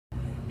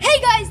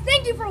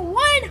you for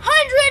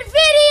 100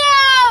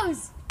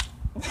 videos!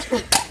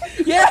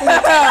 Yeah!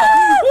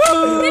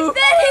 Woo!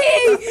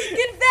 Confetti!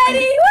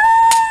 Confetti!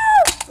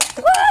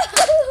 Woo!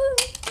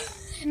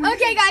 Woo!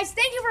 Okay, guys,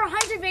 thank you for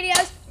 100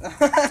 videos.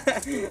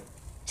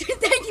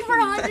 Thank you for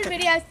 100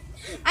 videos.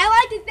 I'd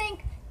like to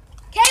thank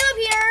Caleb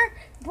here,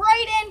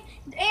 Brayden,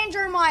 and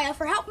Jeremiah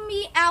for helping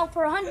me out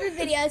for 100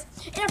 videos.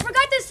 And I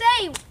forgot to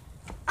say,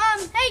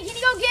 hey, can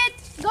you go get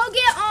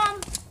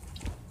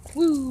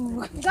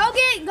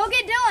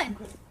Dylan.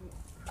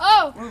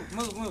 Oh.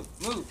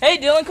 Move. Hey,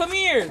 Dylan, come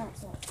here.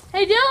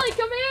 Hey, Dylan,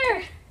 come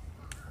here.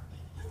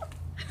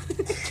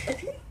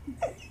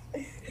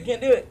 You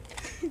can't do it.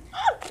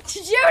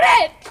 Shoot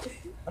it.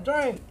 I'm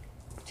trying.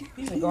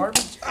 Piece of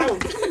garbage. Oh.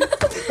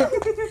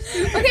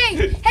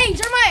 Okay, hey,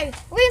 Jeremiah,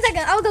 wait a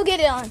second. I'll go get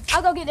Dylan.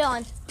 Oh, go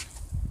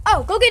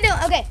get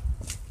Dylan. Okay.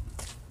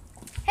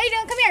 Hey,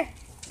 Dylan, come here.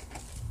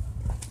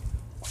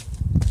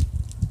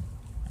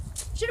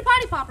 Shoot a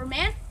potty popper,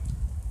 man.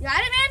 You got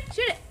it, man?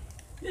 Shoot it.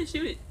 Yeah,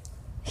 shoot it.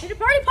 Shoot a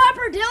party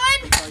popper,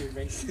 Dylan. He saw your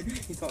face.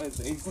 He saw his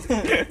face.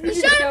 You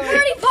shot a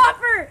party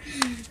popper.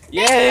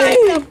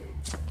 Yay!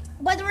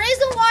 But the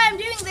reason why I'm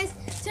doing this,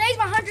 today's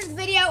my 100th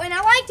video, and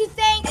I'd like to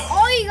thank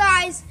all you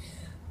guys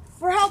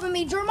for helping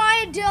me.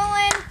 Jeremiah,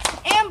 Dylan,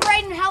 and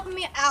Brayden helping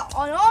me out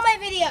on all my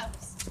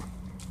videos.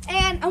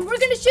 And we're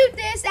going to shoot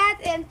this at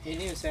the end. You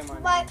didn't even say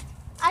mine. But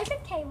I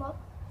said Caleb.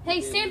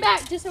 Hey, stand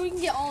back just so we can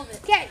get all of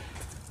it. Okay.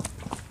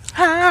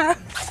 Ha!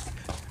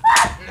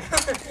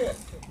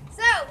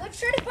 So, let's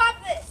try to pop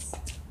this.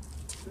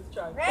 Let's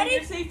try.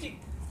 Ready? Safety.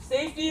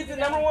 Safety is the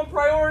 #1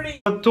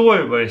 priority. Safety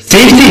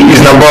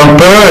is number one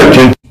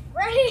priority.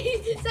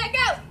 Ready, set,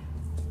 go.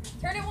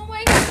 Turn it one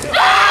way. That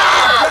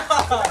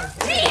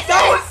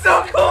was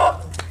so cool.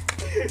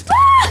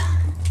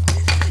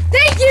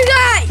 Thank you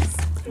guys.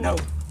 No.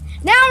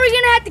 Now we're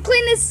going to have to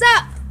clean this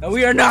up. No,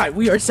 we are not.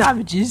 We are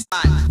savages.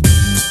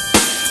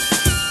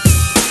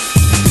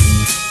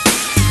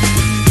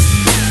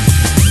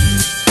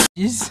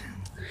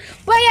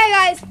 But yeah,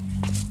 guys,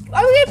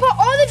 I'm going to put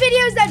all the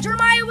videos that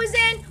Jeremiah was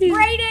in,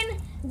 Brayden,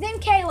 then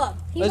Caleb.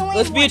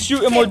 Let's be a true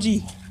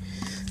emoji.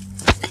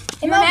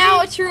 You're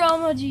now a true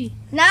MLG.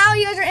 Now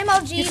you guys are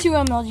MLG. Get 2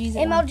 MLGs.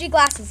 MLG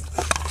glasses.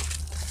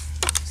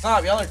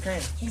 Stop, y'all are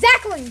cringe.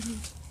 Exactly.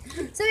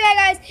 So yeah,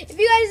 guys, if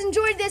you guys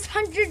enjoyed this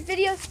 100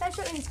 video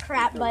special, it's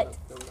crap, but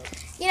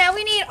you know,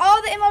 we need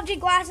all the MLG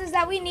glasses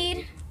that we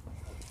need.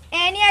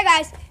 And yeah,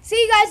 guys, see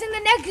you guys in the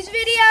next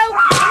video.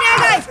 And yeah,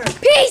 guys,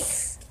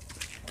 peace.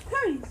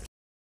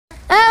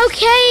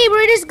 Okay,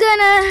 we're just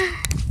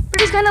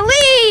gonna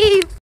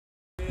leave.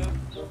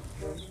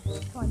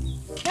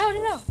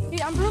 No.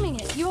 Dude, I'm brooming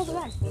it. You hold the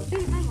bag.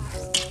 Dude, my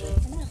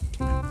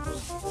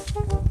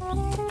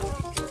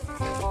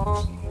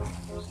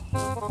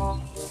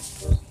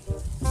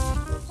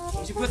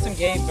You should put some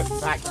game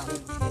background.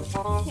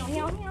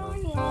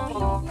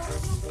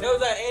 Know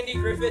that Andy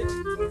Griffith?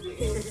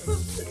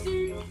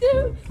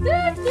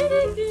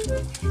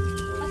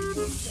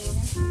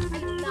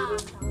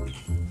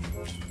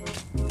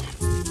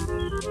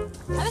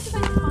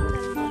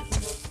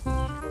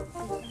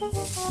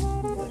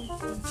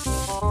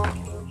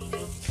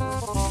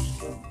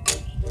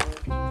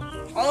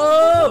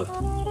 Oh!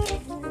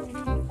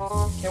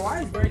 Okay,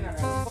 why is Brayden not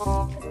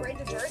out? Because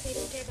Brayden's a jerk. He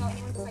doesn't care about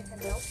anyone like that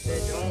else.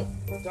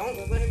 Don't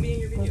let him be in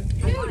your video.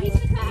 Dude, he's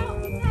gonna cut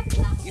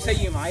out. You say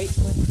you might? Is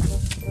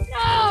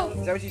No.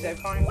 that what you said,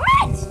 Connie?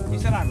 What? You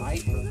said I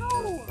might? No.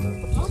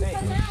 What'd you say?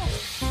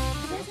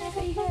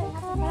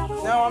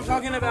 No, I'm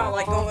talking about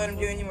like don't let him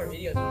do any more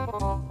videos.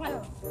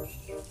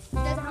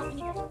 Doesn't help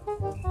anything.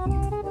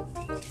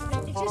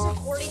 It's just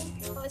recording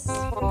us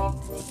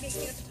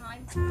making at the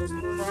time.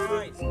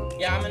 Right.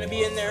 Yeah, I'm gonna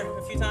be in there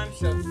a few times,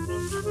 so.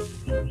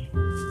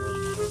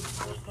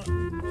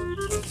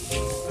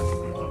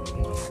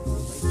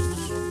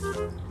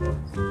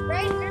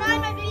 Right? They're not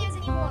in my videos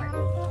anymore.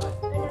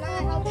 They're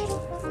not helping.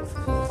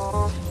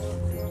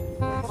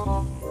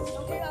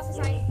 Don't care about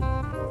society.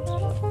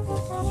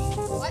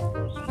 What?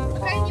 I'm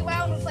trying to you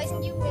out and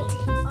replacing you with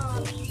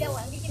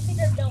Dylan. You can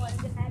picture of Dylan and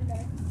just add the.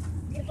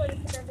 You can put a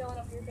picture of Dylan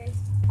over your face.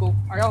 Cool.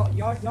 Are y'all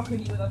can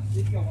eat with us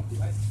if y'all want to,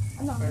 guys.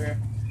 I'm not. Okay.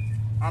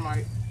 I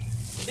might.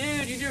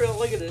 Dude, you do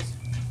look at this.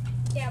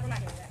 Yeah, we're not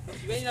doing that.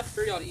 You made enough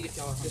for y'all to eat if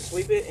y'all want. Just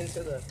sweep it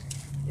into the.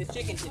 It's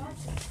chicken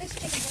tenders. It's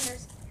chicken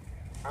tenders.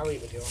 I'll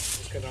eat with y'all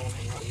just because I want to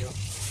hang out with y'all.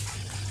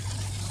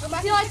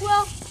 I feel like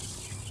Will.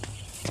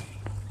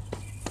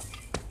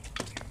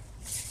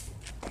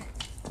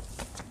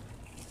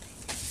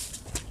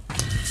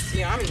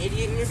 Yeah, I'm an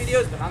idiot in your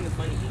videos, but I'm the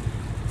funny idiot.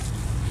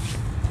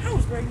 How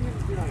is Greg going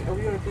to do that? Are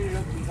we going to clean it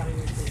up? He's not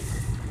even clean it.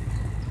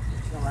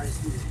 He's going to ride his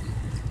scooter.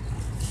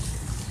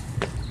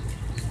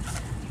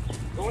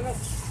 Going up.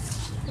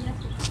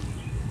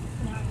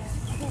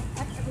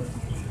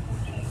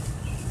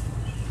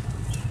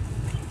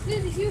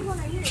 There's a huge one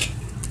right here.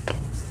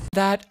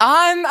 That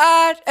I'm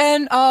at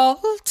an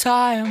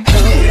all-time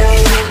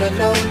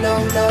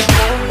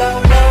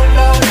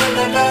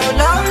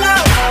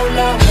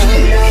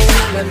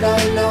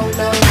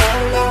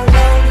low.